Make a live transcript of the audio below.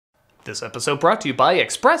This episode brought to you by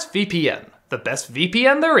ExpressVPN, the best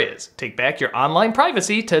VPN there is. Take back your online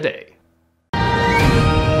privacy today.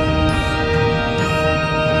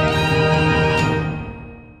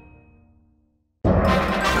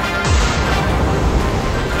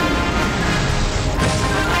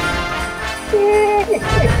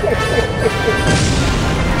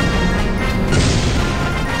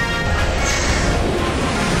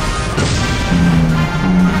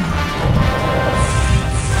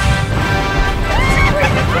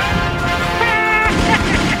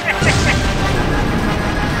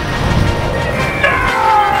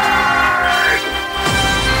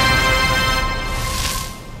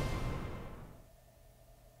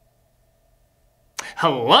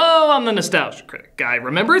 Hello, I'm the Nostalgia Critic guy.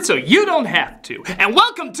 Remember it so you don't have to. And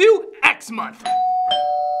welcome to X Month.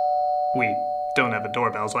 We don't have a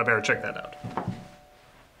doorbell, so I better check that out.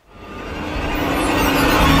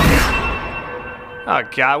 Oh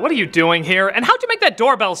God, what are you doing here? And how'd you make that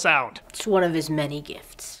doorbell sound? It's one of his many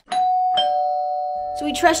gifts. So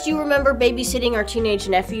we trust you remember babysitting our teenage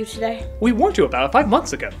nephew today? We warned you about it 5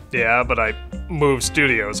 months ago. Yeah, but I moved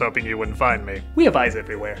studios hoping you wouldn't find me. We have eyes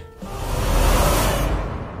everywhere.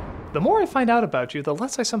 The more I find out about you, the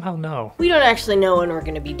less I somehow know. We don't actually know when we're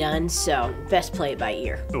gonna be done, so best play it by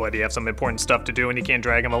ear. What, do you have some important stuff to do and you can't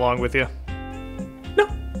drag him along with you? No.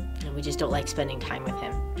 And we just don't like spending time with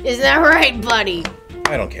him. Isn't that right, buddy?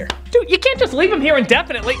 I don't care. Dude, you can't just leave him here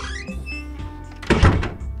indefinitely.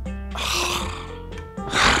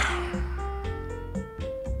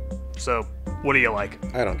 So, what do you like?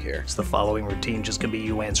 I don't care. Is the following routine just gonna be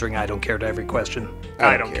you answering I don't care to every question?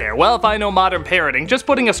 I don't care. Well, if I know modern parenting, just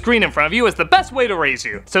putting a screen in front of you is the best way to raise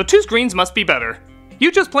you. So 2 screens must be better.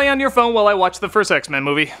 You just play on your phone while I watch the first X-Men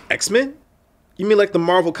movie. X-Men? You mean like the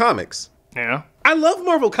Marvel comics? Yeah. I love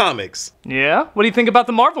Marvel comics. Yeah? What do you think about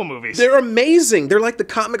the Marvel movies? They're amazing. They're like the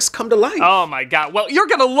comics come to life. Oh my God. Well, you're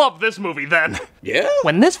gonna love this movie then. Yeah?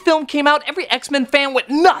 When this film came out, every X-Men fan went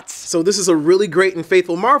nuts. So this is a really great and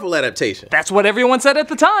faithful Marvel adaptation. That's what everyone said at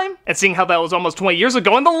the time. And seeing how that was almost 20 years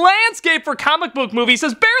ago, and the landscape for comic book movies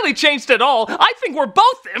has barely changed at all, I think we're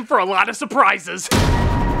both in for a lot of surprises.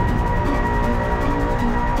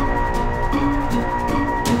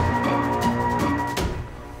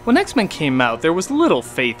 When X-Men came out, there was little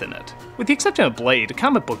faith in it. With the exception of Blade,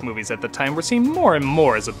 comic book movies at the time were seen more and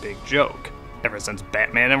more as a big joke. Ever since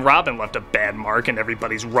Batman and Robin left a bad mark in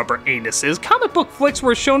everybody's rubber anuses, comic book flicks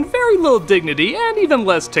were shown very little dignity and even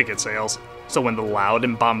less ticket sales. So when the loud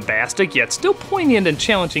and bombastic yet still poignant and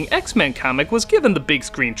challenging X-Men comic was given the big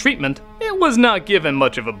screen treatment, it was not given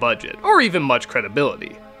much of a budget, or even much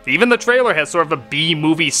credibility. Even the trailer has sort of a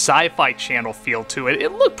B-movie sci-fi channel feel to it.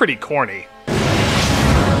 It looked pretty corny.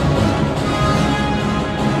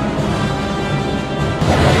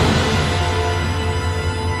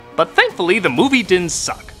 But thankfully, the movie didn't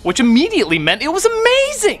suck, which immediately meant it was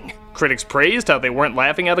amazing! Critics praised how they weren't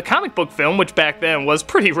laughing at a comic book film, which back then was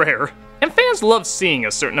pretty rare. And fans loved seeing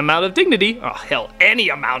a certain amount of dignity, oh hell, any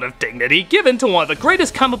amount of dignity, given to one of the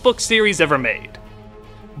greatest comic book series ever made.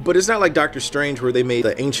 But it's not like Doctor Strange where they made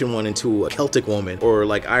the Ancient One into a Celtic woman, or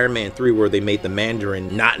like Iron Man 3 where they made the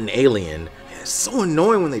Mandarin not an alien. It's so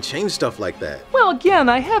annoying when they change stuff like that. Well, again,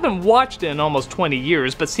 I haven't watched it in almost 20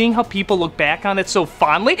 years, but seeing how people look back on it so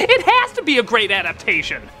fondly, it has to be a great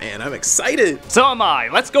adaptation. Man, I'm excited. So am I.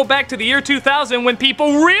 Let's go back to the year 2000 when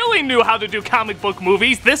people really knew how to do comic book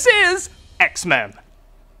movies. This is X-Men.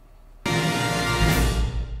 Ooh,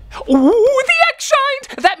 the X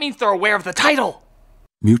shined! That means they're aware of the title.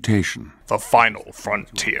 Mutation. The Final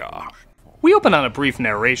Frontier. We open on a brief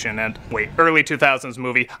narration and, wait, early 2000s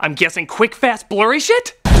movie, I'm guessing quick, fast, blurry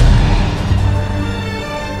shit?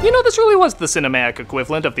 You know, this really was the cinematic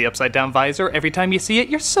equivalent of the upside-down visor. Every time you see it,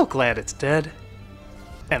 you're so glad it's dead.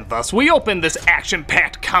 And thus we open this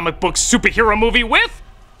action-packed comic book superhero movie with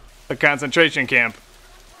a concentration camp.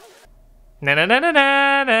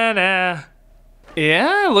 Na-na-na-na-na-na-na.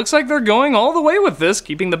 Yeah, looks like they're going all the way with this,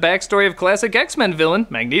 keeping the backstory of classic X-Men villain,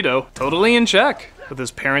 Magneto, totally in check. With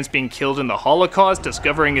his parents being killed in the Holocaust,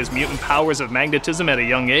 discovering his mutant powers of magnetism at a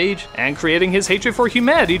young age, and creating his hatred for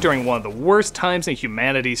humanity during one of the worst times in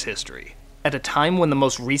humanity's history. At a time when the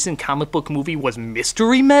most recent comic book movie was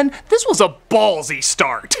Mystery Men, this was a ballsy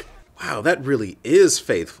start. Wow, that really is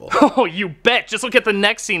faithful. Oh, you bet. Just look at the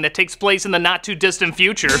next scene that takes place in the not-too-distant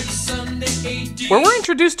future, where we're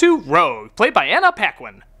introduced to Rogue, played by Anna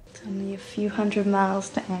Paquin. Only a few hundred miles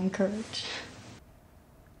to Anchorage.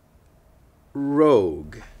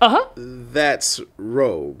 Rogue. Uh-huh. That's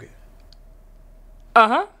Rogue.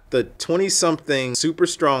 Uh-huh. The 20-something, super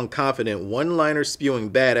strong, confident, one-liner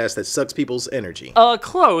spewing badass that sucks people's energy.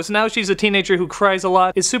 Close. Now she's a teenager who cries a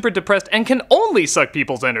lot, is super depressed, and can only suck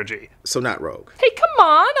people's energy. So not Rogue. Hey, come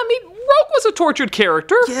on. I mean, Rogue was a tortured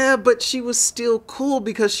character. Yeah, but she was still cool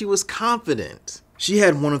because she was confident. She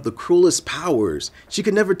had one of the cruelest powers. She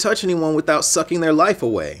could never touch anyone without sucking their life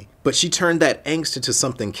away. But she turned that angst into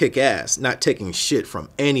something kick-ass, not taking shit from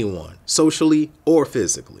anyone, socially or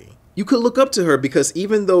physically. You could look up to her because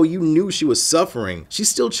even though you knew she was suffering, she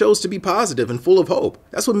still chose to be positive and full of hope.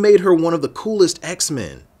 That's what made her one of the coolest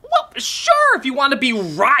X-Men. Well, sure, if you want to be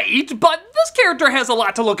right, but this character has a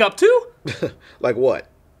lot to look up to. Like what?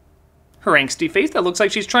 Her angsty face that looks like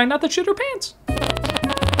she's trying not to shit her pants.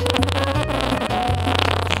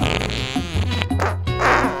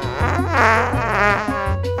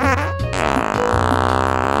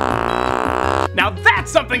 Now that's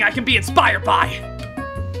something I can be inspired by!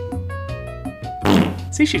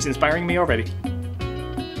 See, she's inspiring me already.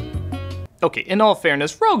 Okay, in all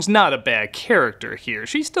fairness, Rogue's not a bad character here.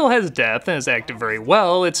 She still has depth and is acted very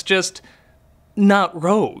well, it's just not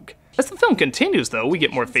Rogue. As the film continues, though, we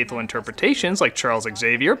get more faithful interpretations like Charles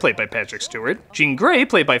Xavier, played by Patrick Stewart, Jean Grey,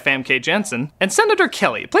 played by Famke Janssen, and Senator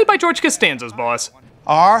Kelly, played by George Costanza's boss.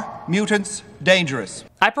 Are mutants dangerous?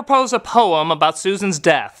 I propose a poem about Susan's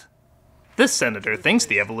death. This senator thinks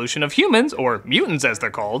the evolution of humans, or mutants as they're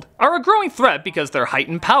called, are a growing threat because their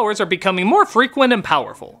heightened powers are becoming more frequent and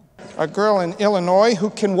powerful. A girl in Illinois who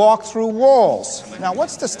can walk through walls. Now,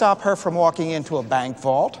 what's to stop her from walking into a bank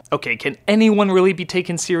vault? Okay, can anyone really be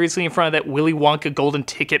taken seriously in front of that Willy Wonka golden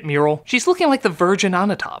ticket mural? She's looking like the Virgin on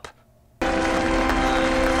a top.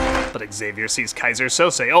 But Xavier sees Kaiser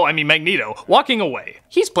Sose, Magneto, walking away.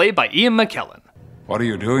 He's played by Ian McKellen. What are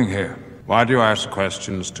you doing here? Why do you ask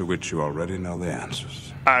questions to which you already know the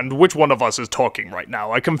answers? And which one of us is talking right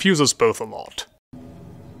now? I confuse us both a lot.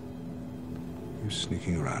 You're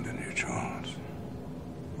sneaking around in here, Charles.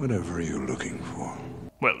 Whatever are you looking for?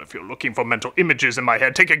 Well, if you're looking for mental images in my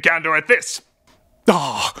head, take a gander at this.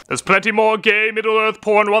 There's plenty more gay Middle-earth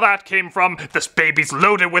porn where that came from. This baby's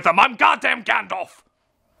loaded with them. I'm goddamn Gandalf.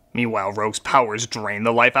 Meanwhile, Rogue's powers drain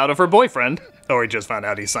the life out of her boyfriend. Or he just found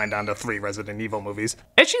out he signed on to 3 Resident Evil movies.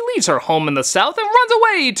 As she leaves her home in the south and runs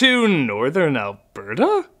away to northern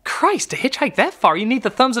Alberta? Christ, to hitchhike that far, you need the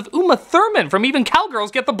thumbs of Uma Thurman from Even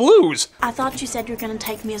Cowgirls Get the Blues. I thought you said you were going to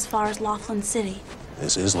take me as far as Laughlin City.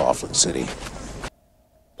 This is Laughlin City.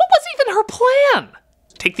 What was even her plan?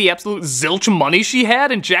 Take the absolute zilch money she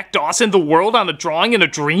had and Jack Dawson the world on a drawing in a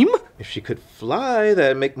dream? If she could fly,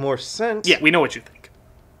 that'd make more sense. Yeah, we know what you think.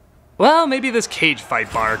 Well, maybe this cage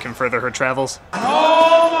fight bar can further her travels.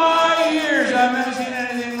 All my years, I've never seen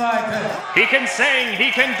anything like that. He can sing, he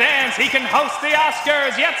can dance, he can host the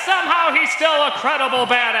Oscars, yet somehow he's still a credible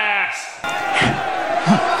badass.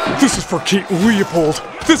 This is for Kate Leopold.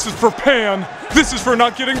 This is for Pan. This is for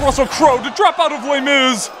not getting Russell Crowe to drop out of Les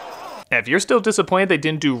Mis. If you're still disappointed they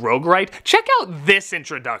didn't do Rogue right, check out this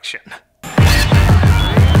introduction.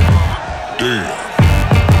 Damn.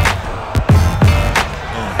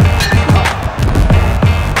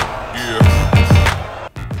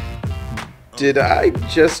 Did I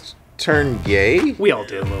just turn gay? We all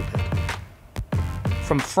did a little bit.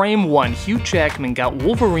 From frame 1, Hugh Jackman got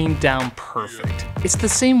Wolverine down perfect. It's the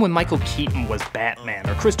same when Michael Keaton was Batman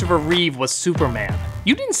or Christopher Reeve was Superman.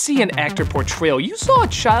 You didn't see an actor portrayal, you saw a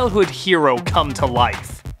childhood hero come to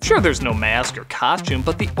life. Sure, there's no mask or costume,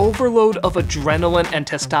 but the overload of adrenaline and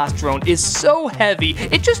testosterone is so heavy,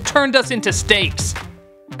 it just turned us into steaks.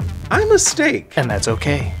 I'm a steak. And that's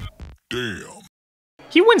okay. Damn.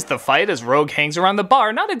 He wins the fight as Rogue hangs around the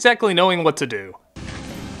bar, not exactly knowing what to do.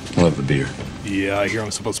 Love the beer. Yeah, I hear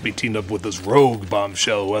I'm supposed to be teamed up with this rogue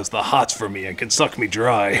bombshell who has the hots for me and can suck me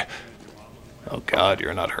dry. Oh god,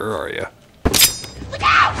 you're not her, are you? Look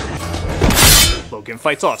out! Logan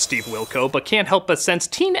fights off Steve Wilco, but can't help but sense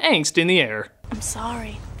teen angst in the air. I'm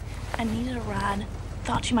sorry. I needed a ride.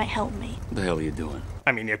 Thought you might help me. What the hell are you doing?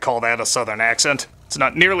 I mean, you call that a southern accent? It's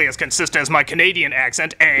not nearly as consistent as my Canadian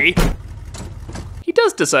accent, eh? He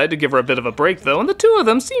does decide to give her a bit of a break, though, and the two of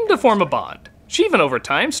them seem to form a bond. She even over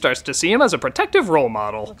time starts to see him as a protective role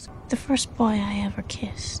model. The first boy I ever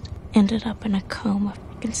kissed ended up in a coma.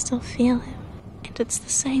 I can still feel him. And it's the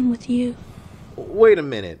same with you. Wait a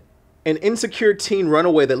minute. An insecure teen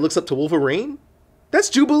runaway that looks up to Wolverine? That's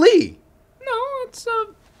Jubilee. No, it's,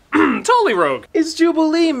 totally Rogue. It's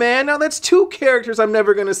Jubilee, man. Now that's 2 characters I'm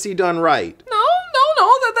never gonna see done right. No,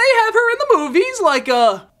 that they have her in the movies, like,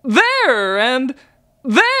 there, and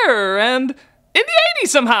in the 80s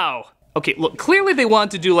somehow. Okay, look, clearly they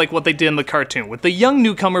wanted to do like what they did in the cartoon, with the young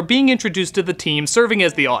newcomer being introduced to the team, serving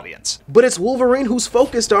as the audience. But it's Wolverine who's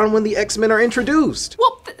focused on when the X-Men are introduced.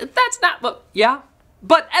 Well, that's not, well, yeah.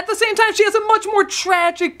 But at the same time, she has a much more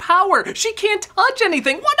tragic power. She can't touch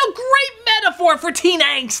anything. What a great metaphor for teen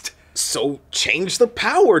angst! So change the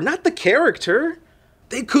power, not the character.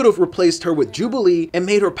 They could have replaced her with Jubilee and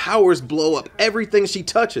made her powers blow up everything she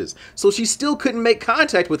touches, so she still couldn't make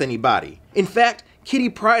contact with anybody. In fact, Kitty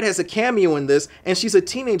Pryde has a cameo in this, and she's a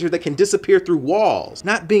teenager that can disappear through walls.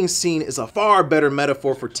 Not being seen is a far better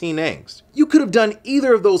metaphor for teen angst. You could have done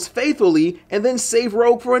either of those faithfully and then save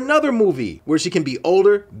Rogue for another movie, where she can be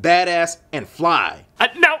older, badass, and fly.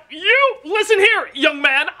 Now, you listen here, young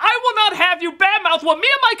man. I will not have you badmouth what me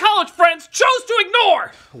and my college friends chose to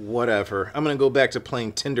ignore. Whatever. I'm gonna go back to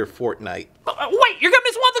playing Tinder Fortnite. Wait, you're gonna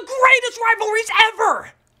miss one of the greatest rivalries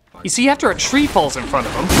ever! You see, after a tree falls in front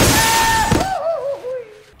of him,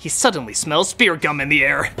 he suddenly smells spear gum in the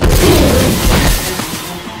air.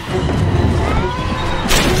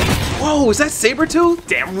 Whoa, is that Sabretooth?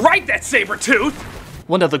 Damn right that's Sabretooth!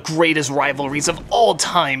 One of the greatest rivalries of all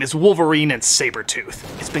time is Wolverine and Sabretooth.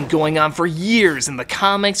 It's been going on for years in the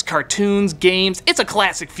comics, cartoons, games. It's a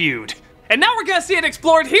classic feud. And now we're gonna see it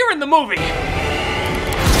explored here in the movie.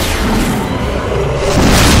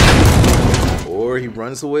 Or he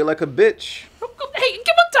runs away like a bitch. Hey, give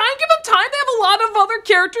them time, give them time. They have a lot of other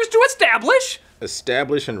characters to establish.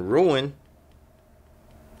 Establish and ruin.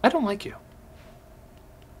 I don't like you.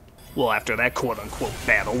 Well, after that quote-unquote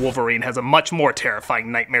battle, Wolverine has a much more terrifying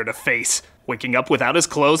nightmare to face. Waking up without his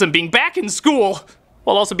clothes and being back in school,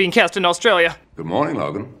 while also being cast in Australia. Good morning,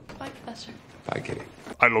 Logan. Bye, Professor. Bye, Kitty.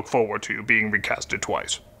 I look forward to you being recasted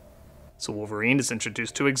twice. So Wolverine is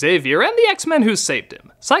introduced to Xavier and the X-Men who saved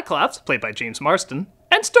him. Cyclops, played by James Marsden,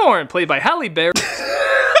 and Storm, played by Halle Berry.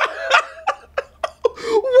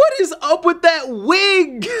 What is up with that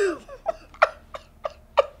wig?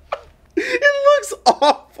 It looks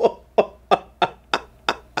awful.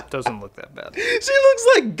 Doesn't look that bad. She looks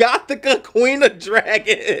like Gothica Queen of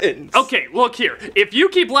Dragons. Okay, look here. If you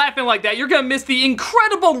keep laughing like that, you're gonna miss the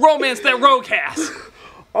incredible romance that Rogue has.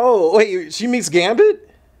 Oh, wait, she meets Gambit?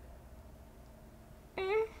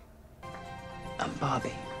 I'm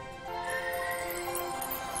Bobby.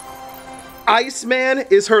 Iceman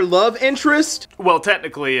is her love interest? Well,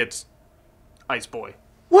 technically, it's Ice Boy.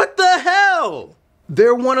 What the hell?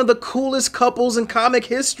 They're one of the coolest couples in comic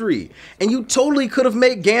history, and you totally could have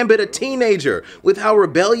made Gambit a teenager. With how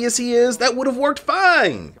rebellious he is, that would have worked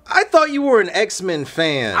fine. I thought you were an X-Men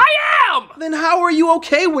fan. I am! Then how are you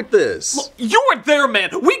okay with this? Look, you weren't there, man.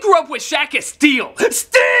 We grew up with Shaq as Steel.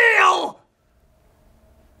 Steel!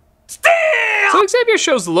 So Xavier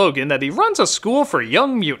shows Logan that he runs a school for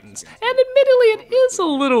young mutants, and admittedly it is a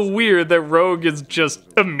little weird that Rogue is just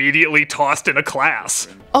immediately tossed in a class.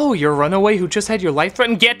 Oh, you're a runaway who just had your life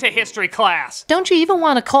threatened? Get to history class! Don't you even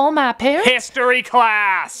want to call my parents? History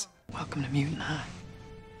class! Welcome to Mutant High.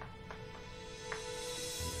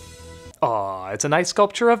 Aw, it's a nice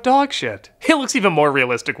sculpture of dog shit. It looks even more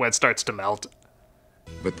realistic when it starts to melt.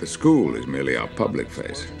 But the school is merely our public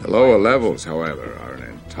face. The lower levels, however, are an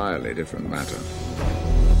entirely different matter.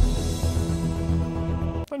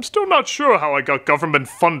 I'm still not sure how I got government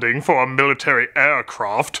funding for a military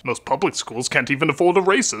aircraft. Most public schools can't even afford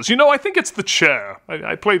erasers. You know, I think it's the chair.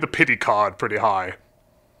 I play the pity card pretty high.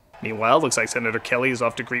 Meanwhile, looks like Senator Kelly is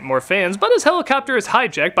off to greet more fans, but his helicopter is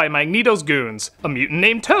hijacked by Magneto's goons. A mutant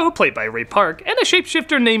named Toe, played by Ray Park, and a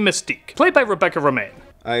shapeshifter named Mystique, played by Rebecca Romijn.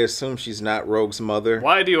 I assume she's not Rogue's mother.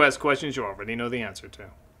 Why do you ask questions you already know the answer to?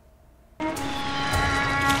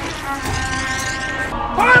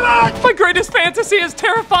 Pilot! My greatest fantasy has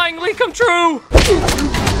terrifyingly come true!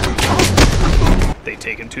 They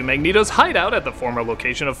take him to Magneto's hideout at the former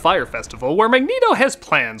location of Fire Festival, where Magneto has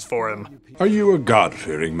plans for him. Are you a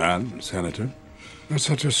God-fearing man, Senator? That's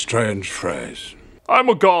such a strange phrase. I'm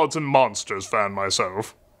a Gods and Monsters fan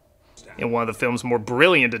myself. In one of the film's more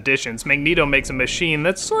brilliant additions, Magneto makes a machine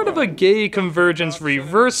that's sort of a gay convergence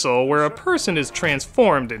reversal where a person is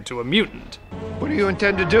transformed into a mutant. What do you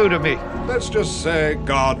intend to do to me? Let's just say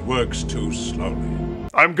God works too slowly.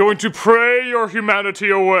 I'm going to pray your humanity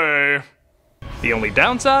away. The only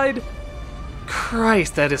downside?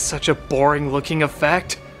 Christ, that is such a boring looking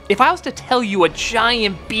effect. If I was to tell you a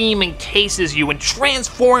giant beam encases you and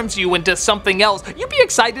transforms you into something else, you'd be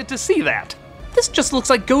excited to see that. This just looks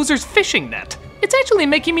like Gozer's fishing net. It's actually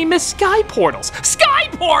making me miss sky portals. Sky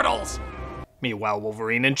portals! Meanwhile,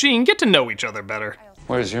 Wolverine and Jean get to know each other better.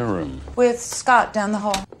 Where's your room? With Scott down the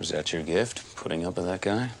hall. Was that your gift, putting up with that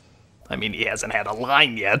guy? I mean, he hasn't had a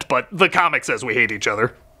line yet, but the comic says we hate each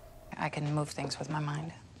other. I can move things with my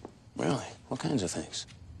mind. Really? What kinds of things?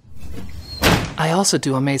 I also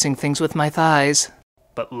do amazing things with my thighs.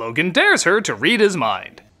 But Logan dares her to read his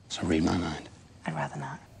mind. So read my mind. I'd rather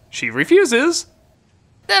not. She refuses,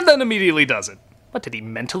 and then immediately does it. What, did he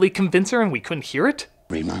mentally convince her and we couldn't hear it?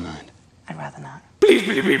 Read my mind. I'd rather not. Please,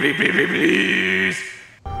 please, please, please, please, please.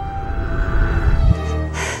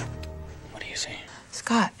 What do you see?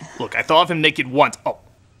 Scott. Look, I thought of him naked once. Oh.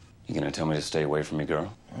 You gonna tell me to stay away from me,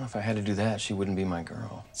 girl? Well, if I had to do that, she wouldn't be my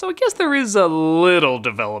girl. So I guess there is a little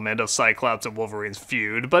development of Cyclops and Wolverine's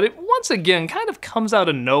feud, but it once again kind of comes out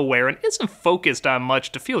of nowhere and isn't focused on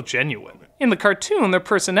much to feel genuine. In the cartoon, their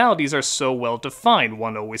personalities are so well defined,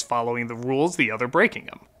 one always following the rules, the other breaking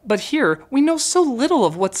them. But here, we know so little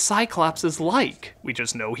of what Cyclops is like. We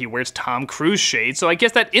just know he wears Tom Cruise shades, so I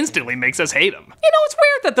guess that instantly makes us hate him. You know, it's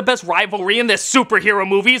weird that the best rivalry in this superhero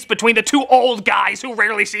movie is between the two old guys who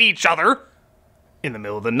rarely see each other. In the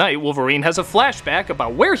middle of the night, Wolverine has a flashback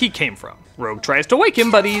about where he came from. Rogue tries to wake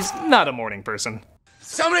him, but he's not a morning person.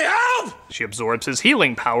 Somebody help! She absorbs his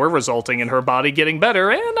healing power, resulting in her body getting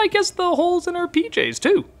better, and I guess the holes in her PJs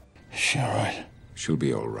too. Is she alright? She'll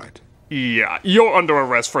be all right. Yeah, you're under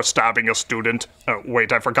arrest for stabbing a student. Oh,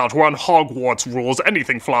 wait, I forgot. We're on Hogwarts rules.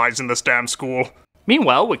 Anything flies in this damn school.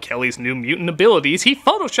 Meanwhile, with Kelly's new mutant abilities, he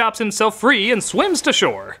photoshops himself free and swims to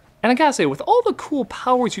shore. And I gotta say, with all the cool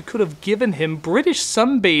powers you could have given him, British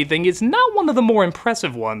sunbathing is not one of the more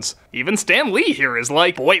impressive ones. Even Stan Lee here is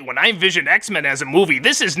like, boy, when I envisioned X-Men as a movie,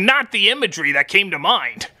 this is not the imagery that came to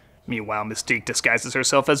mind. Meanwhile, Mystique disguises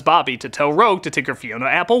herself as Bobby to tell Rogue to take her Fiona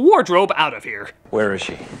Apple wardrobe out of here. Where is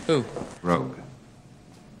she? Who? Rogue.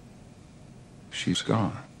 She's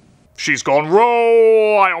gone. She's gone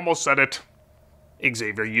row. I almost said it.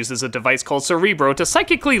 Xavier uses a device called Cerebro to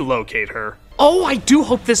psychically locate her. Oh, I do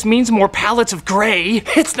hope this means more palettes of gray.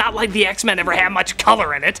 It's not like the X-Men ever had much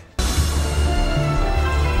color in it.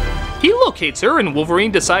 He locates her, and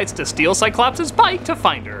Wolverine decides to steal Cyclops' bike to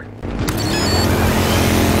find her.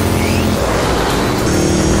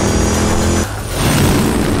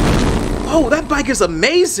 Oh, that bike is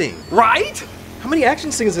amazing! Right? How many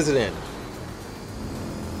action scenes is it in?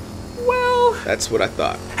 Well... That's what I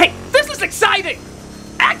thought. Hey, this is exciting!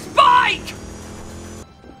 X-Bike!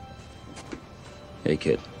 Hey,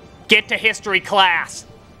 kid. Get to history class.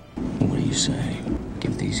 What do you say?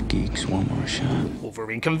 Give these geeks one more shot.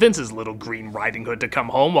 Wolverine convinces Little Green Riding Hood to come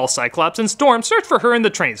home while Cyclops and Storm search for her in the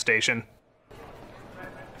train station.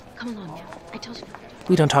 Come along now. I told you.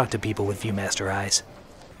 We don't talk to people with Viewmaster eyes.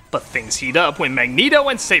 But things heat up when Magneto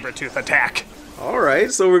and Sabretooth attack.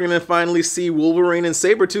 Alright, so we're gonna finally see Wolverine and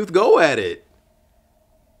Sabretooth go at it.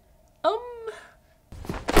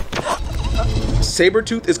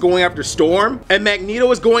 Sabretooth is going after Storm, and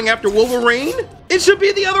Magneto is going after Wolverine? It should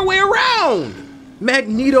be the other way around!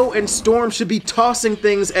 Magneto and Storm should be tossing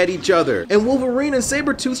things at each other, and Wolverine and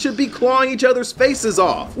Sabretooth should be clawing each other's faces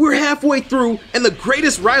off. We're halfway through, and the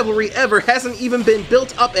greatest rivalry ever hasn't even been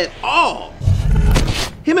built up at all.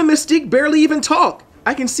 Him and Mystique barely even talk.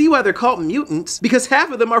 I can see why they're called mutants, because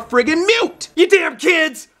half of them are friggin' mute! You damn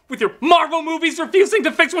kids! With your Marvel movies refusing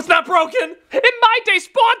to fix what's not broken! In my day,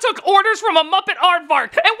 Spawn took orders from a Muppet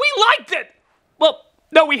aardvark, and we liked it! Well,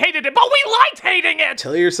 no, we hated it, but we liked hating it!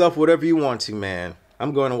 Tell yourself whatever you want to, man.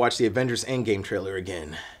 I'm going to watch the Avengers Endgame trailer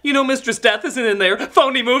again. You know Mistress Death isn't in there.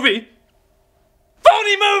 Phony movie!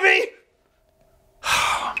 Phony movie!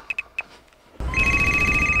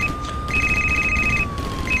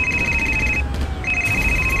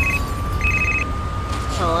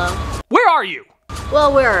 Hello? Where are you?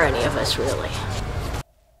 Well, where are any of us, really?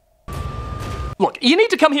 Look, you need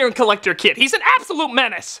to come here and collect your kid. He's an absolute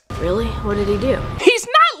menace. Really? What did he do? He's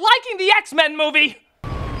not liking the X-Men movie.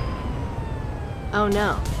 Oh,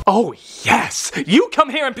 no. Oh, yes. You come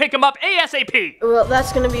here and pick him up ASAP. Well,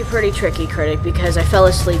 that's gonna be pretty tricky, Critic, because I fell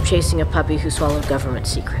asleep chasing a puppy who swallowed government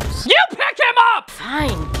secrets. You pick him up!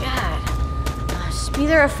 Fine, God. Just be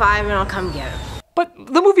there at 5 and I'll come get him. But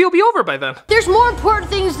the movie will be over by then. There's more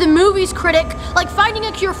important things than movies, Critic, like finding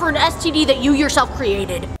a cure for an STD that you yourself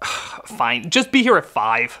created. Fine, just be here at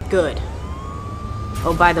 5. Good.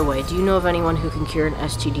 Oh, by the way, do you know of anyone who can cure an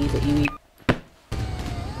STD that you eat?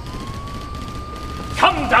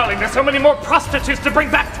 Come, darling, there's so many more prostitutes to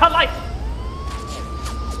bring back to life.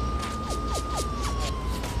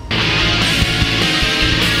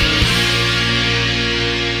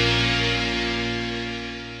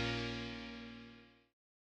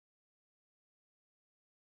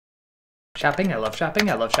 Shopping, I love shopping,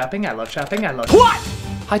 I love shopping, I love shopping, I love... What?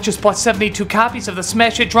 I just bought 72 copies of the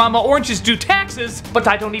smash hit drama Orange is Due Taxes, but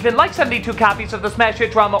I don't even like 72 copies of the smash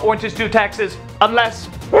hit drama Orange is Due Taxes, unless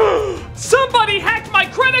somebody hacked my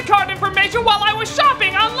credit card information while I was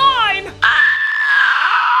shopping online!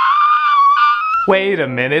 Wait a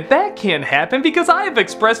minute, that can't happen because I have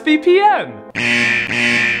ExpressVPN.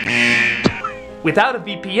 Without a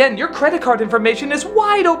VPN, your credit card information is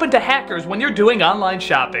wide open to hackers when you're doing online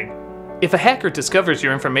shopping. If a hacker discovers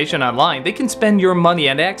your information online, they can spend your money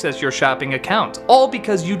and access your shopping account, all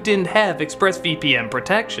because you didn't have ExpressVPN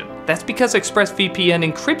protection. That's because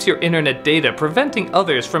ExpressVPN encrypts your internet data, preventing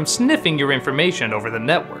others from sniffing your information over the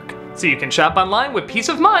network. So you can shop online with peace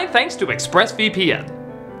of mind thanks to ExpressVPN.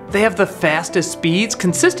 They have the fastest speeds,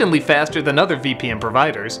 consistently faster than other VPN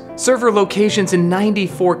providers. Server locations in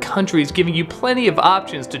 94 countries, giving you plenty of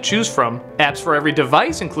options to choose from. Apps for every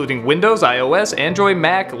device, including Windows, iOS, Android,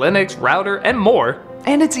 Mac, Linux, router, and more.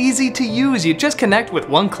 And it's easy to use, you just connect with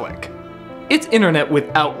one click. It's internet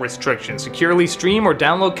without restrictions. Securely stream or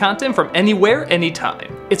download content from anywhere,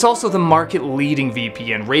 anytime. It's also the market-leading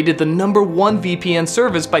VPN, rated the #1 VPN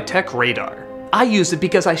service by TechRadar. I use it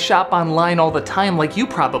because I shop online all the time like you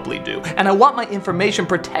probably do, and I want my information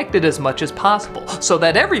protected as much as possible, so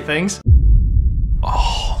that everything's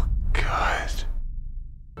all good.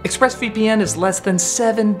 ExpressVPN is less than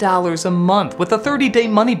 $7 a month with a 30-day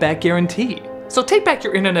money-back guarantee. So take back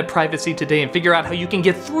your internet privacy today and figure out how you can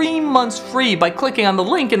get 3 months free by clicking on the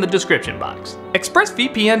link in the description box.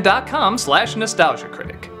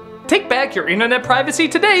 expressvpn.com/nostalgiacritic. Take back your internet privacy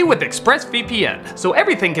today with ExpressVPN, so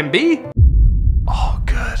everything can be all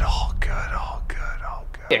good, all good, all good, all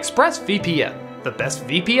good. ExpressVPN, the best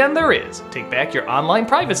VPN there is. Take back your online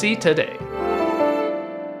privacy today.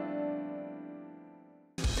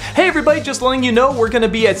 Hey everybody, just letting you know we're gonna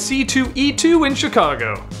be at C2E2 in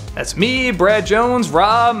Chicago. That's me, Brad Jones,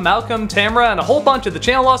 Rob, Malcolm, Tamara, and a whole bunch of the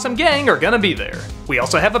Channel Awesome gang are gonna be there. We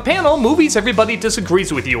also have a panel, Movies Everybody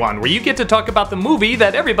Disagrees With You On, where you get to talk about the movie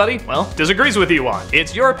that everybody, well, disagrees with you on.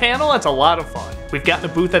 It's your panel, it's a lot of fun. We've gotten a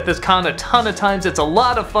booth at this con a ton of times, it's a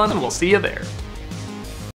lot of fun, and we'll see you there.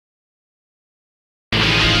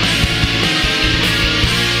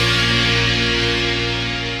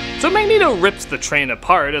 So Magneto rips the train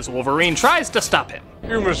apart as Wolverine tries to stop him.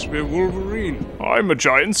 You must be Wolverine. I'm a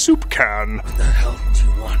giant soup can. What the hell do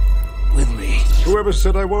you want with me? Whoever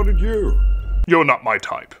said I wanted you? You're not my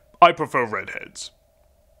type. I prefer redheads.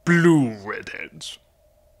 Blue redheads.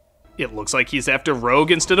 It looks like he's after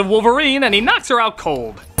Rogue instead of Wolverine, and he knocks her out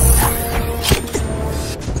cold.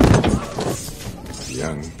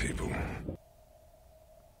 Young people.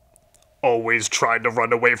 Always tried to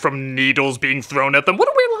run away from needles being thrown at them. What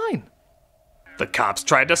a weird line. The cops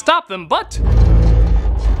tried to stop them, but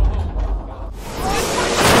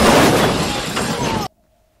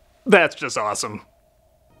that's just awesome.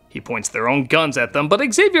 He points their own guns at them, but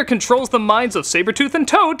Xavier controls the minds of Sabretooth and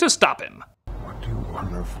Toad to stop him. What do you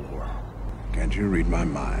want her for? Can't you read my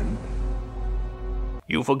mind?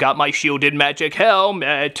 You forgot my shielded magic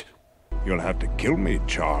helmet. You'll have to kill me,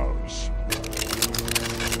 Charles.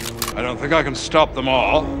 I don't think I can stop them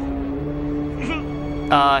all.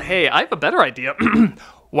 Hey, I have a better idea.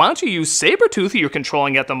 Why don't you use Sabretooth, who you're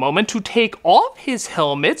controlling at the moment, to take off his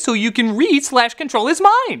helmet so you can read/control his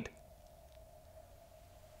mind?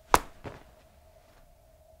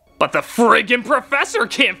 But the friggin' professor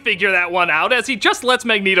can't figure that one out as he just lets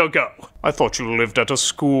Magneto go. I thought you lived at a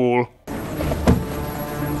school.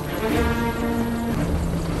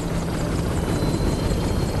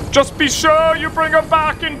 Just be sure you bring her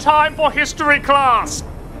back in time for history class.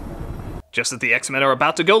 Just as the X-Men are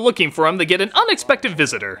about to go looking for him, they get an unexpected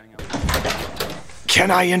visitor.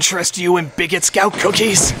 Can I interest you in Bigot Scout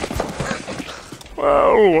cookies?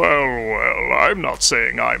 Well, I'm not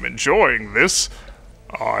saying I'm enjoying this.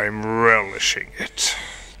 I'm relishing it.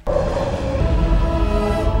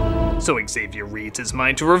 So Xavier reads his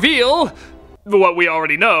mind to reveal what we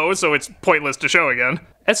already know, so it's pointless to show again,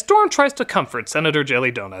 as Storm tries to comfort Senator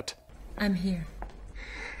Jelly Donut. I'm here.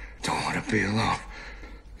 Don't want to be alone.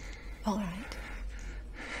 All right.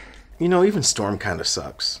 You know, even Storm kind of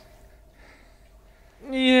sucks.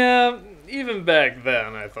 Yeah, even back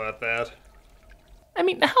then I thought that. I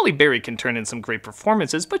mean, Halle Berry can turn in some great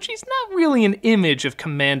performances, but she's not really an image of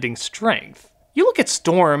commanding strength. You look at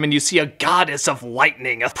Storm and you see a goddess of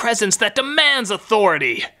lightning, a presence that demands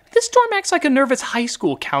authority. This Storm acts like a nervous high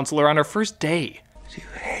school counselor on her first day. Do you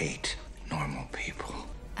hate normal people?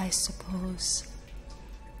 I suppose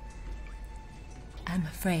I'm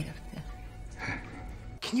afraid of them.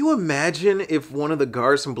 Can you imagine if one of the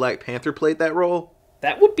guards from Black Panther played that role?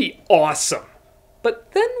 That would be awesome.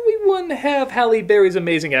 But then we wouldn't have Halle Berry's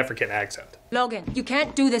amazing African accent. Logan, you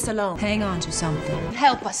can't do this alone. Hang on to something.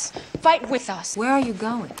 Help us. Fight with us. Where are you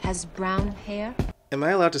going? Has brown hair? Am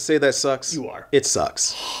I allowed to say that sucks? You are. It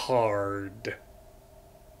sucks. Hard.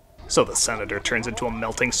 So the senator turns into a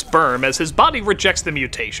melting sperm as his body rejects the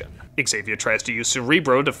mutation. Xavier tries to use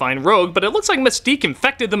Cerebro to find Rogue, but it looks like Mystique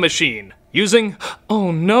infected the machine. Using,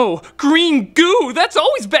 oh no, green goo! That's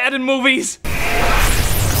always bad in movies!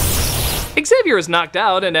 Xavier is knocked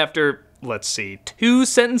out, and after, let's see, 2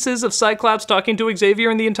 sentences of Cyclops talking to Xavier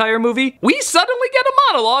in the entire movie, we suddenly get a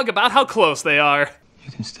monologue about how close they are.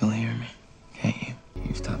 You can still hear me, can't you?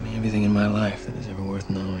 You've taught me everything in my life that is ever worth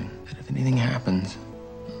knowing. That if anything happens,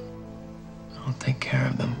 I'll take care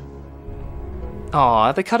of them.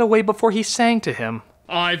 Aw, they cut away before he sang to him.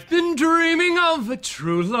 I've been dreaming of a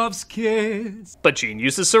true love's kiss. But Jean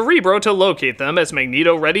uses Cerebro to locate them as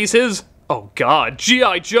Magneto readies his, oh god,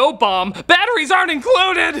 G.I. Joe bomb! Batteries aren't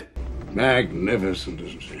included! Magnificent,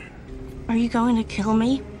 isn't she? Are you going to kill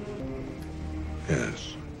me?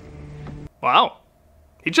 Yes. Wow,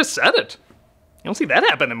 he just said it. You don't see that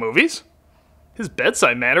happen in movies. His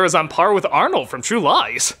bedside manner is on par with Arnold from True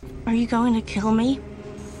Lies. Are you going to kill me?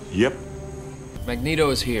 Yep. Magneto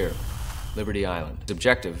is here, Liberty Island. His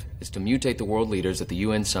objective is to mutate the world leaders at the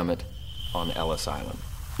UN summit on Ellis Island.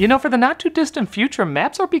 You know, for the not too distant future,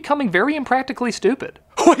 maps are becoming very impractically stupid.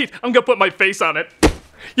 Wait, I'm gonna put my face on it.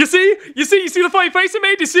 You see the funny face I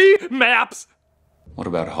made? You see? Maps. What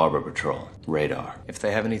about Harbor Patrol? Radar. If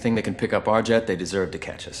they have anything that can pick up our jet, they deserve to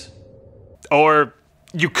catch us. Or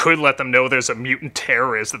you could let them know there's a mutant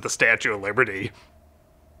terrorist at the Statue of Liberty.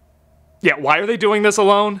 Yeah, why are they doing this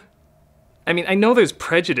alone? I mean, I know there's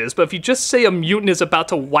prejudice, but if you just say a mutant is about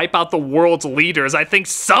to wipe out the world's leaders, I think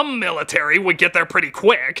some military would get there pretty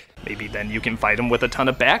quick. Maybe then you can fight him with a ton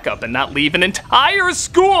of backup and not leave an entire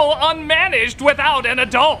school unmanaged without an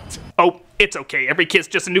adult. Oh, it's okay. Every kid's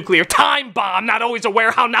just a nuclear time bomb, not always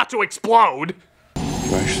aware how not to explode.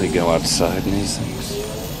 You actually go outside in these things?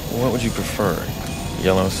 What would you prefer?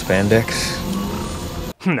 Yellow spandex?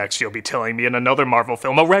 Next you'll be telling me in another Marvel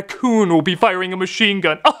film a raccoon will be firing a machine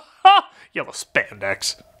gun. Oh, ha! Yellow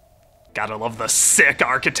spandex. Gotta love the sick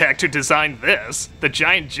architect who designed this. The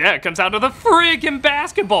giant jet comes out of the friggin'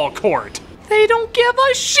 basketball court. They don't give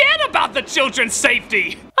a shit about the children's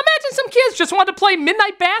safety. Imagine some kids just want to play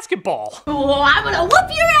midnight basketball. Oh, I'm gonna whoop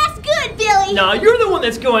your ass good, Billy! Nah, you're the one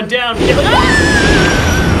that's going down.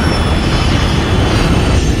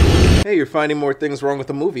 Hey, you're finding more things wrong with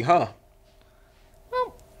the movie, huh?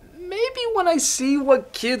 Well, maybe when I see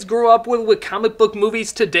what kids grow up with comic book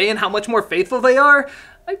movies today and how much more faithful they are,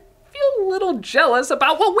 I feel a little jealous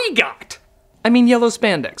about what we got. I mean, yellow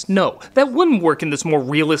spandex. No, that wouldn't work in this more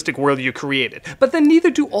realistic world you created. But then neither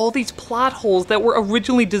do all these plot holes that were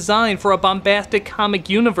originally designed for a bombastic comic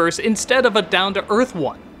universe instead of a down-to-earth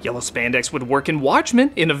one. Yellow spandex would work in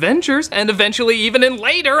Watchmen, in Avengers, and eventually even in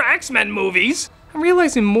later X-Men movies. I'm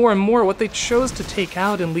realizing more and more what they chose to take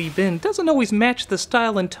out and leave in doesn't always match the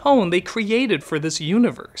style and tone they created for this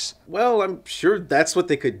universe. Well, I'm sure that's what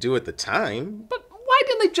they could do at the time. But why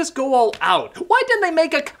didn't they just go all out? Why didn't they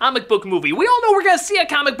make a comic book movie? We all know we're gonna see a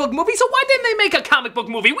comic book movie, so why didn't they make a comic book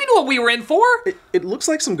movie? We knew what we were in for. It looks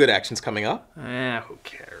like some good action's coming up. Who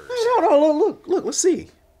cares? No, look, let's see.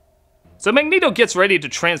 So Magneto gets ready to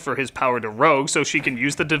transfer his power to Rogue so she can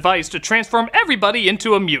use the device to transform everybody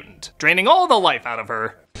into a mutant, draining all the life out of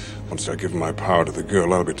her. Once I give my power to the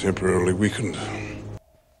girl, I'll be temporarily weakened.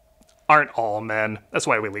 Aren't all men. That's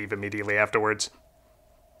why we leave immediately afterwards.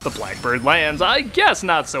 The Blackbird lands, I guess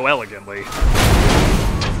not so elegantly.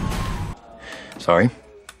 Sorry?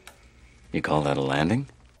 You call that a landing?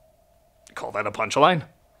 Call that a punchline?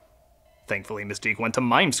 Thankfully, Mystique went to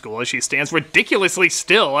mime school as she stands ridiculously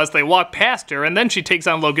still as they walk past her, and then she takes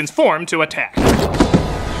on Logan's form to attack.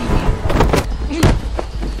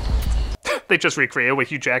 They just recreate what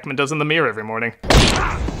Hugh Jackman does in the mirror every morning.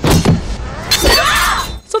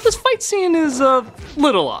 So this fight scene is a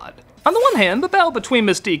little odd. On the one hand, the battle between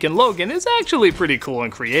Mystique and Logan is actually pretty cool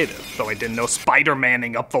and creative, though I didn't know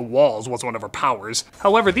Spider-Manning up the walls was one of her powers.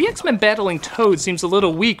 However, the X-Men battling Toad seems a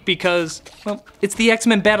little weak because, well, it's the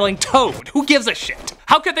X-Men battling Toad. Who gives a shit?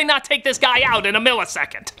 How could they not take this guy out in a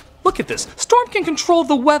millisecond? Look at this. Storm can control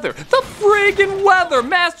the weather. The friggin' weather,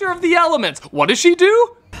 master of the elements. What does she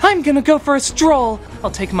do? I'm gonna go for a stroll. I'll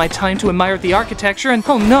take my time to admire the architecture and,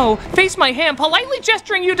 oh no, face my hand, politely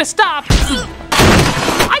gesturing you to stop.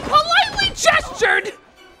 I politely gestured!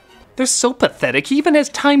 They're so pathetic, he even has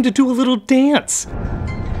time to do a little dance. What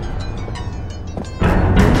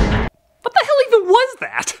the hell even was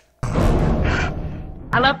that?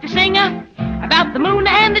 I love to sing about the moon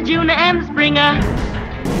and the June and the springer.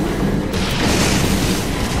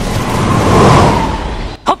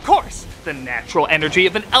 The natural energy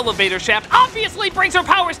of an elevator shaft obviously brings her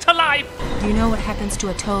powers to life! Do you know what happens to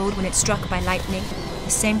a toad when it's struck by lightning? The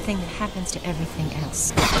same thing that happens to everything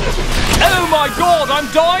else. Oh my god, I'm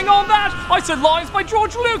dying on that! I said lines by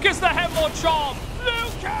George Lucas that have more charm!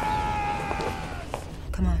 Lucas!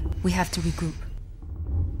 Come on, we have to regroup.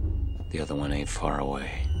 The other one ain't far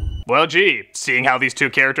away. Well, gee, seeing how these two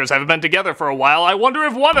characters haven't been together for a while, I wonder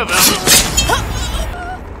if one of them...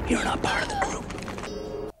 You're not part of the group.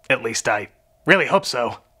 At least I really hope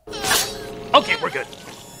so. Okay, we're good.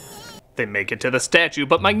 They make it to the statue,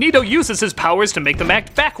 but Magneto uses his powers to make them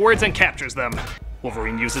act backwards and captures them.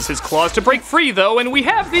 Wolverine uses his claws to break free, though, and we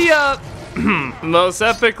have the, most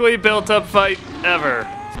epically built-up fight ever.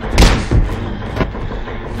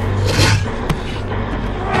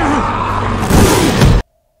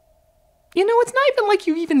 You know, it's not even like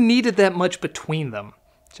you even needed that much between them.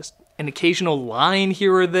 Just an occasional line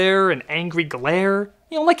here or there, an angry glare.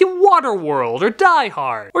 You know, like in Waterworld, or Die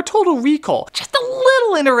Hard, or Total Recall. Just a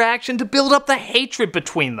little interaction to build up the hatred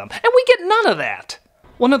between them, and we get none of that.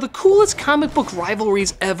 One of the coolest comic book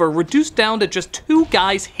rivalries ever, reduced down to just two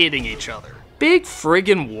guys hitting each other. Big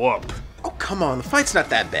friggin' whoop. Oh, come on, the fight's not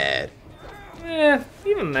that bad.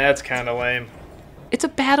 Even that's kinda lame. It's a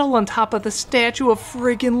battle on top of the Statue of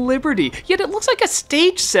friggin' Liberty, yet it looks like a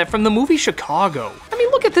stage set from the movie Chicago. I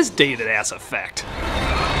mean, look at this dated ass effect.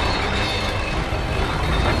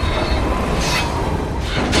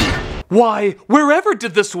 Why, wherever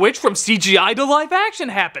did the switch from CGI to live action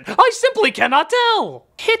happen? I simply cannot tell!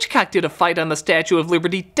 Hitchcock did a fight on the Statue of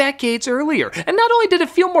Liberty decades earlier, and not only did it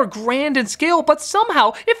feel more grand in scale, but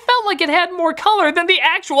somehow it felt like it had more color than the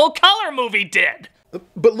actual color movie did!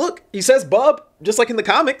 But look, he says bub, just like in the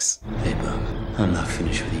comics. Hey, bub, I'm not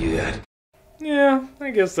finished with you yet. Yeah,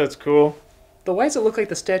 I guess that's cool. Though why does it look like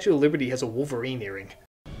the Statue of Liberty has a Wolverine earring?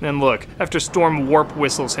 And look, after Storm warp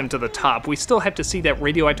whistles him to the top, we still have to see that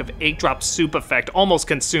radioactive egg drop soup effect almost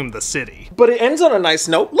consume the city. But it ends on a nice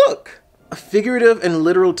note. Look! A figurative and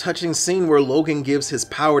literal touching scene where Logan gives his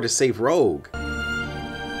power to save Rogue.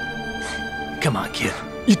 Come on, kid.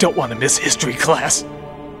 You don't want to miss history class.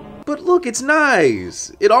 But look, it's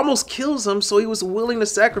nice. It almost kills him, so he was willing to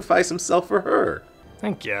sacrifice himself for her.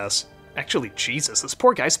 I guess. Actually, Jesus, this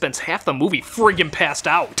poor guy spends half the movie friggin' passed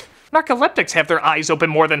out. Narcoleptics have their eyes open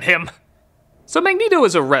more than him. So Magneto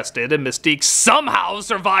is arrested, and Mystique somehow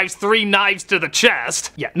survives 3 knives to the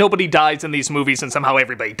chest. Yeah, nobody dies in these movies, and somehow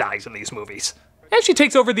everybody dies in these movies. And she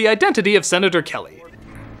takes over the identity of Senator Kelly.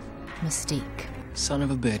 Mystique. Son of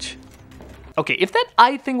a bitch. Okay, if that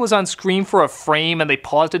eye thing was on screen for a frame and they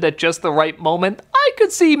paused it at just the right moment, I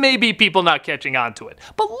could see maybe people not catching on to it.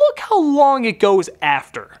 But look how long it goes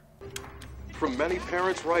after. From many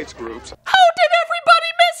parents' rights groups. How did everybody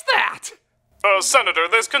miss that? Senator,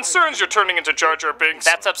 there's concerns you're turning into Jar Jar Binks.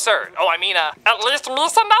 That's absurd. Oh, I mean, at least Misa not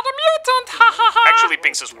a mutant, ha ha ha. Actually,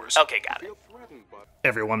 Binks is worse. Okay, got it.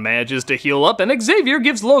 Everyone manages to heal up, and Xavier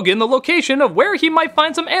gives Logan the location of where he might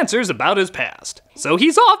find some answers about his past. So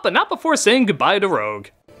he's off, but not before saying goodbye to Rogue.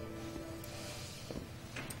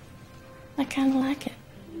 I kinda like it.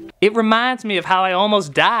 It reminds me of how I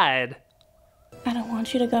almost died. I don't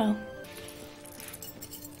want you to go.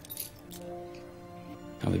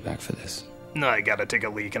 I'll be back for this. No, I gotta take a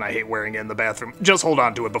leak and I hate wearing it in the bathroom. Just hold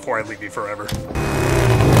on to it before I leave you forever.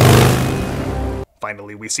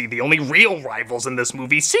 Finally, we see the only real rivals in this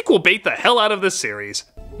movie sequel bait the hell out of this series.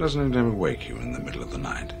 Doesn't it ever wake you in the middle of the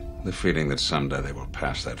night? The feeling that someday they will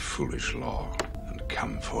pass that foolish law and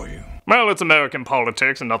come for you. Well, it's American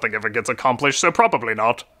politics and nothing ever gets accomplished, so probably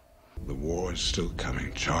not. The war is still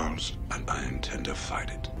coming, Charles, and I intend to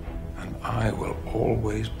fight it. And I will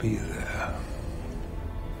always be there.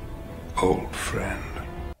 Old friend.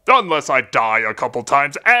 Unless I die a couple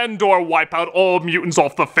times and or wipe out all mutants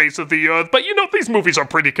off the face of the earth, but you know, these movies are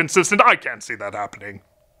pretty consistent, I can't see that happening.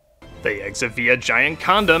 They exit via giant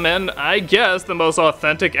condom, and I guess the most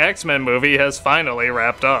authentic X-Men movie has finally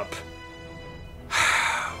wrapped up.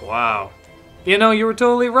 Wow. You know, you were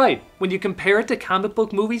totally right. When you compare it to comic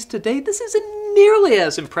book movies today, this isn't nearly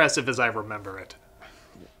as impressive as I remember it.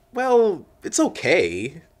 Well, it's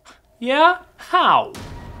okay. Yeah? How?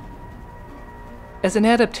 As an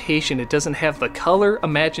adaptation, it doesn't have the color,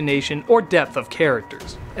 imagination, or depth of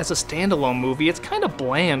characters. As a standalone movie, it's kind of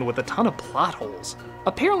bland with a ton of plot holes.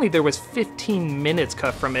 Apparently there was 15 minutes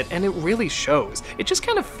cut from it, and it really shows. It just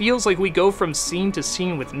kind of feels like we go from scene to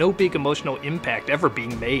scene with no big emotional impact ever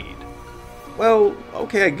being made. Well,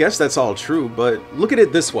 okay, I guess that's all true, but look at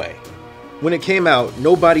it this way. When it came out,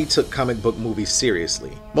 nobody took comic book movies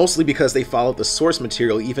seriously, mostly because they followed the source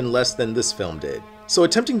material even less than this film did. So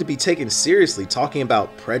attempting to be taken seriously talking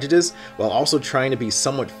about prejudice while also trying to be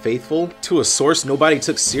somewhat faithful to a source nobody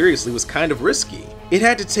took seriously was kind of risky. It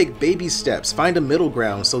had to take baby steps, find a middle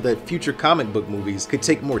ground so that future comic book movies could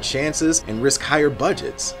take more chances and risk higher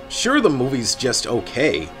budgets. Sure, the movie's just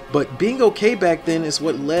okay, but being okay back then is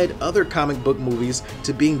what led other comic book movies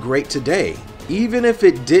to being great today. Even if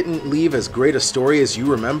it didn't leave as great a story as you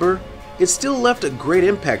remember, it still left a great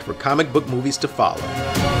impact for comic book movies to follow.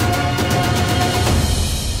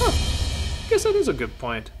 Guess that is a good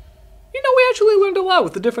point. You know, we actually learned a lot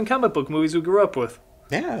with the different comic book movies we grew up with.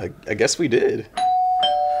 Yeah, I guess we did.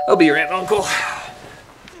 I'll be your aunt and uncle.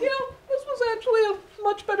 You know, this was actually a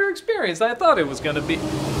much better experience than I thought it was gonna be.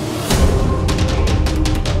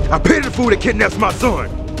 I paid the fool that kidnaps my son.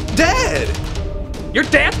 Dad! Your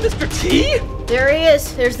dad, Mr. T? There he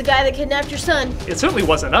is. There's the guy that kidnapped your son. It certainly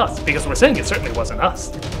wasn't us, because we're saying it certainly wasn't us.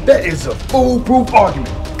 That is a foolproof argument.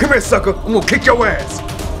 Come here, sucker. I'm gonna kick your ass.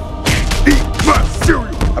 Eat my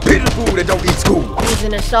cereal. I pity the fool that don't eat school. He's a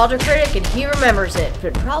Nostalgia Critic and he remembers it,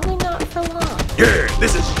 but probably not for long. Yeah,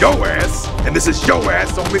 this is your ass, and this is your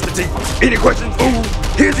ass on Mr. T. Any questions, fool?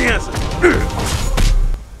 Here's the answer.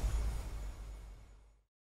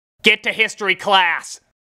 Get to history class!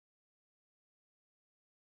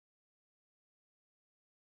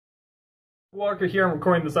 Walker here. I'm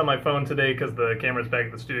recording this on my phone today because the camera's back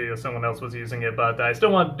at the studio. Someone else was using it, but I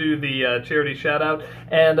still want to do the charity shout out.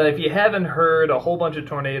 And if you haven't heard, a whole bunch of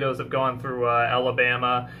tornadoes have gone through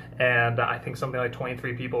Alabama, and I think something like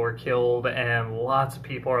 23 people were killed, and lots of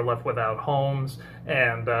people are left without homes.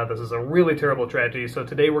 And this is a really terrible tragedy. So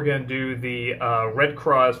today we're going to do the Red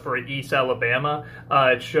Cross for East Alabama.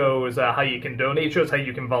 It shows how you can donate, it shows how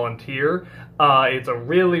you can volunteer. It's a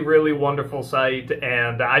really, really wonderful site,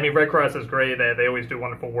 and I mean, Red Cross is great. They always do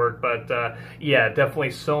wonderful work, but yeah,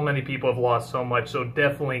 definitely so many people have lost so much, so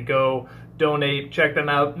definitely go donate, check them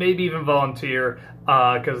out, maybe even volunteer,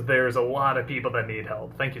 because there's a lot of people that need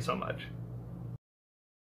help. Thank you so much.